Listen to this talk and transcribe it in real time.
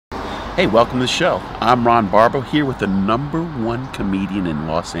Hey, welcome to the show. I'm Ron Barba here with the #1 comedian in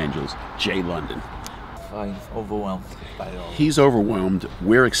Los Angeles, Jay London. I'm overwhelmed by it all. He's overwhelmed.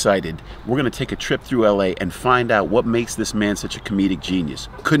 We're excited. We're going to take a trip through LA and find out what makes this man such a comedic genius.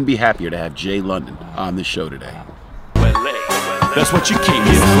 Couldn't be happier to have Jay London on the show today. That's what you came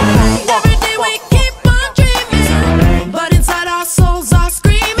here for. Every day we keep on dreaming, but inside our souls are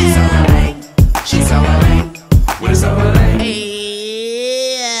screaming. She's so LA. What is so LA?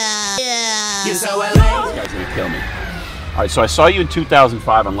 You're so LA. This guy's going to kill me. All right, so I saw you in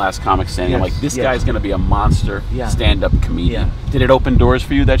 2005 on Last Comic Standing. I'm like, this guy's going to be a monster stand-up comedian. Did it open doors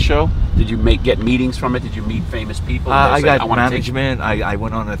for you, that show? Did you get meetings from it? Did you meet famous people? I got management. I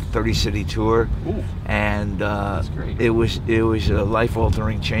went on a 30-city tour. Ooh. And That's great. it was a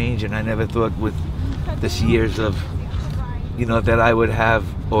life-altering change, and I never thought with this years of, that I would have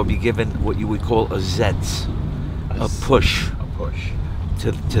or be given what you would call a zets, a push.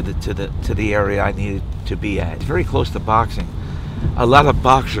 To the area I needed to be at. It's very close to boxing. A lot of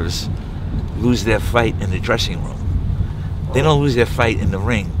boxers lose their fight in the dressing room. They don't lose their fight in the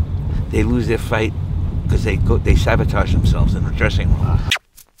ring. They lose their fight because they sabotage themselves in the dressing room.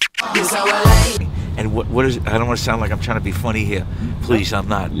 And what is? I don't want to sound like I'm trying to be funny here. Please, I'm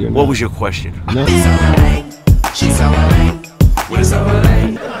not. What was your question? No. She's so LA. What is so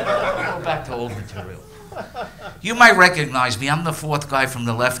LA? Go back to old material. You might recognize me. I'm the fourth guy from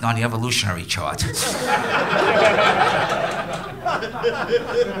the left on the evolutionary chart.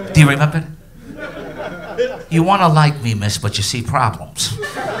 Do you remember? You want to like me, miss, but you see problems.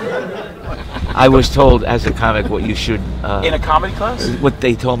 I was told as a comic what you should. In a comedy class? What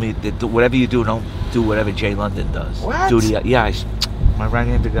they told me, that whatever you do, don't do whatever Jay London does. What? My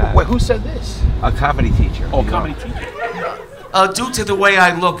right-handed guy. Wait, who said this? A comedy teacher. Oh, comedy teacher. Due to the way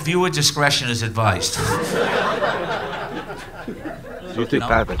I look, viewer discretion is advised. Do you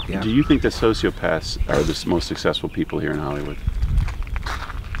think that sociopaths are the most successful people here in Hollywood?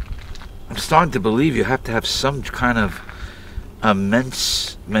 I'm starting to believe you have to have some kind of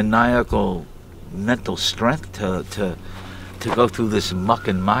immense maniacal mental strength to go through this muck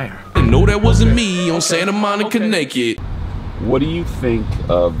and mire. No, that wasn't me on Santa Monica naked. What do you think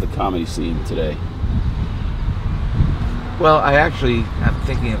of the comedy scene today? Well, I'm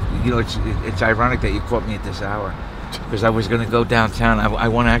thinking of, it's ironic that you caught me at this hour, because I was going to go downtown. I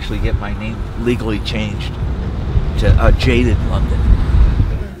want to actually get my name legally changed to Jaded London.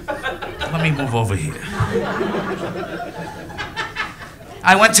 Let me move over here.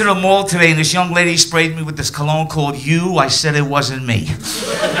 I went to the mall today and this young lady sprayed me with this cologne called You. I said it wasn't me.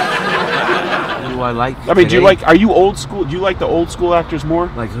 Who I like? I mean, are you old school? Do you like the old school actors more?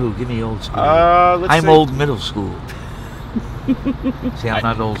 Like who? Give me old school. I'm old middle school. See, I'm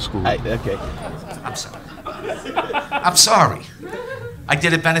not old school. Okay. I'm sorry. I'm sorry. I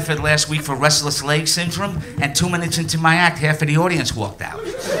did a benefit last week for restless leg syndrome, and 2 minutes into my act, half of the audience walked out.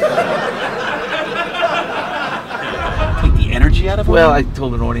 Take the energy out of it? Well, I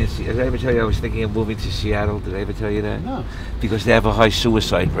told an audience, did I ever tell you I was thinking of moving to Seattle? Did I ever tell you that? No. Because they have a high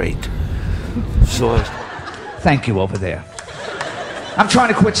suicide rate. So, thank you over there. I'm trying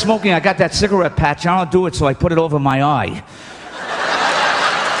to quit smoking. I got that cigarette patch. I don't do it, so I put it over my eye.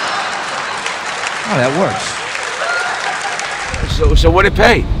 Oh, that works. So what'd it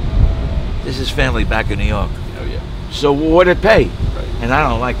pay? This is family back in New York. Oh yeah. So what'd it pay? Right. And I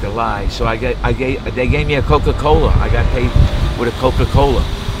don't like to lie. So they gave me a Coca-Cola. I got paid with a Coca-Cola.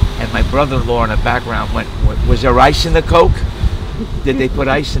 And my brother-in-law in the background went, was there ice in the Coke? Did they put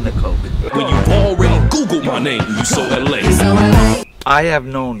ice in the Coke? When you've already Googled my name, you so LA. I have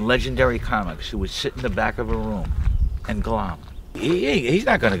known legendary comics who would sit in the back of a room and glom. He's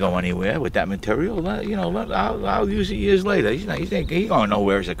not going to go anywhere with that material. I'll use it years later. He's going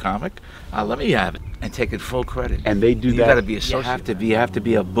nowhere as a comic. Let me have it and take it full credit. And they do that. You got to be a sociopath. You have to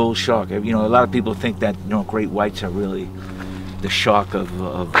be a bull shark. A lot of people think that great whites are really the shark of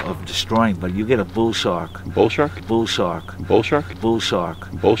destroying, but you get a bull shark. Bull shark? Bull shark. Bull shark? Bull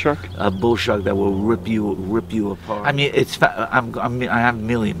shark. Bull shark? A bull shark that will rip you apart. I mean, I have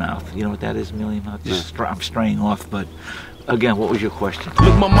mealy mouth. You know what that is, mealy mouth? I'm straying off, but again, what was your question?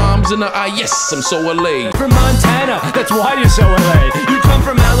 Look my mom's in the eye, yes, I'm so LA. From Montana, that's why you're so LA. You come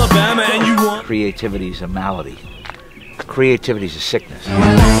from Alabama and you want... Creativity is a malady. Creativity is a sickness.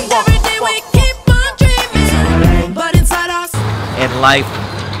 Every day we keep on dreaming, but inside us. In life,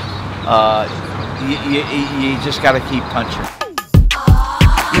 you just got to keep punching.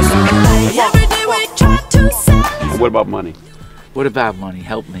 Every day we try to say. What about money? What about money?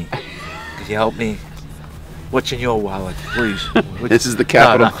 Help me. Could you help me? What's in your wallet, please? This is the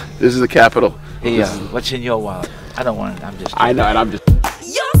capital. No. This is the capital. Hey, what's in your wallet? I don't want it. I know, and I'm just.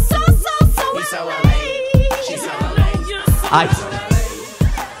 You're so so lame. She's so lame.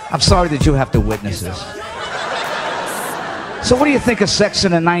 I'm sorry that you have to witness this. So what do you think of sex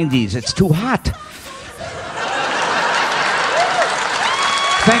in the 90s? It's too hot.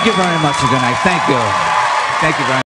 Thank you very much, good night. Thank you. Thank you very much.